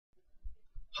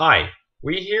Hi,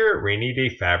 we here at Rainy Day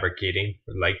Fabricating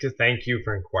would like to thank you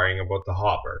for inquiring about the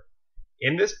hopper.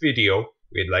 In this video,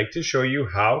 we'd like to show you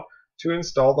how to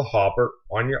install the hopper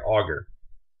on your auger,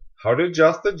 how to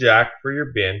adjust the jack for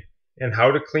your bin, and how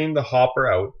to clean the hopper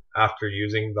out after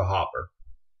using the hopper.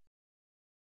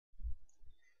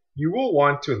 You will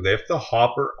want to lift the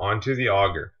hopper onto the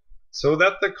auger so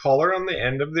that the collar on the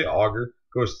end of the auger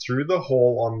goes through the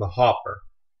hole on the hopper.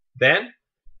 Then,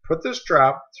 put the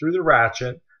strap through the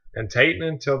ratchet and tighten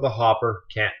until the hopper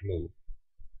can't move.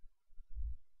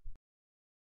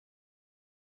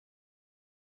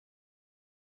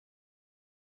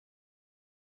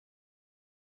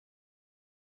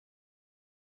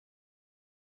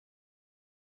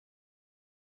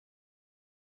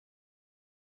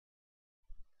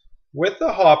 With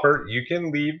the hopper, you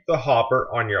can leave the hopper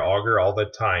on your auger all the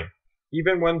time,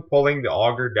 even when pulling the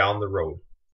auger down the road.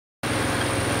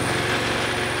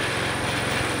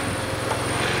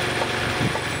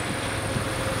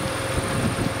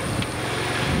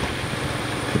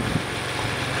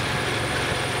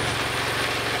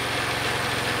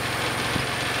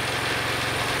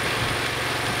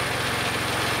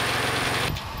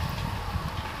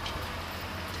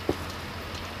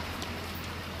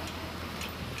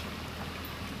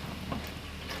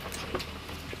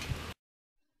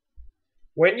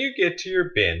 When you get to your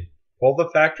bin, pull the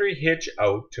factory hitch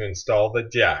out to install the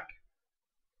jack.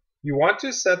 You want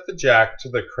to set the jack to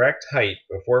the correct height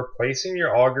before placing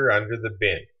your auger under the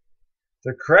bin.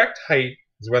 The correct height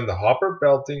is when the hopper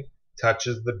belting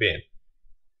touches the bin.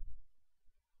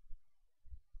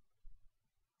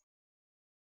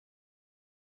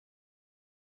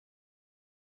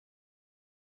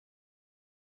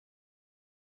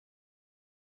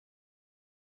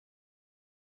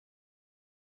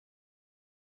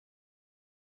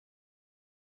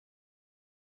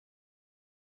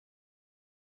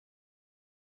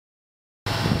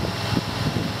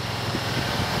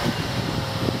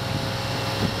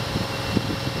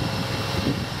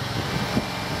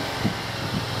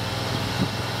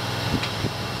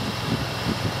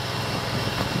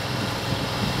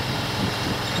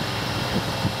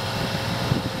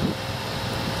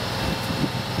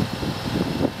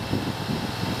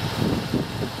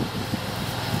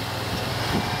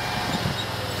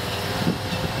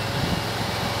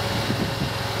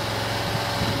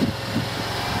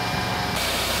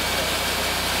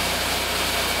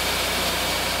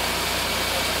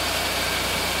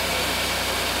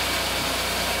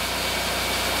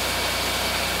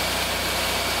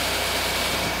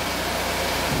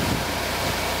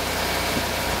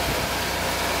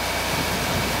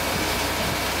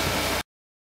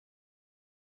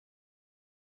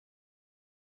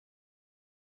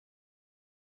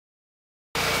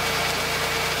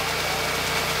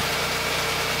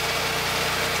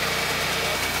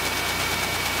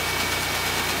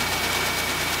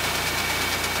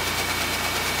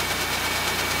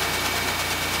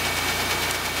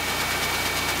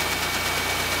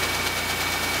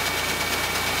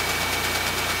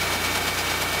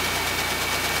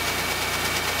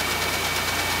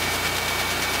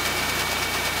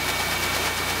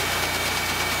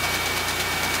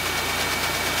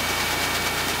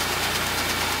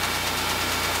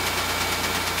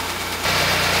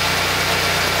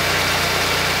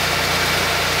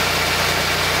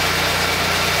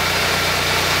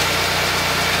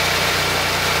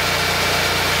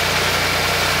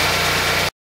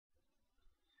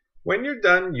 When you're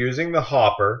done using the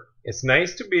hopper, it's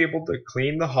nice to be able to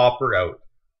clean the hopper out.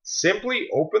 Simply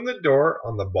open the door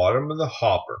on the bottom of the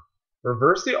hopper,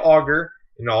 reverse the auger,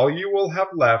 and all you will have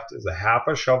left is a half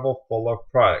a shovel full of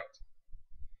product.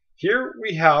 Here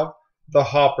we have the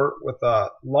hopper with a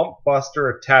lump buster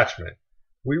attachment.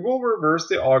 We will reverse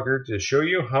the auger to show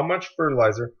you how much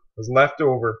fertilizer was left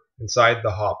over inside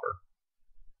the hopper.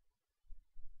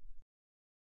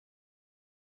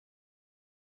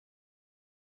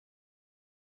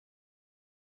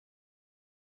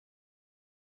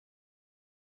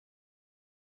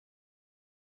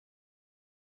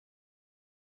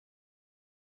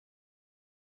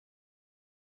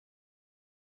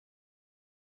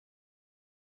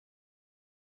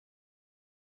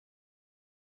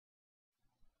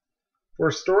 For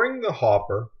storing the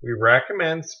hopper, we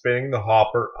recommend spinning the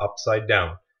hopper upside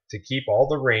down to keep all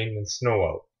the rain and snow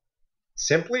out.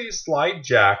 Simply slide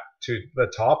jack to the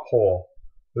top hole,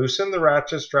 loosen the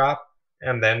ratchet strap,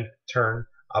 and then turn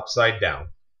upside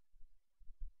down.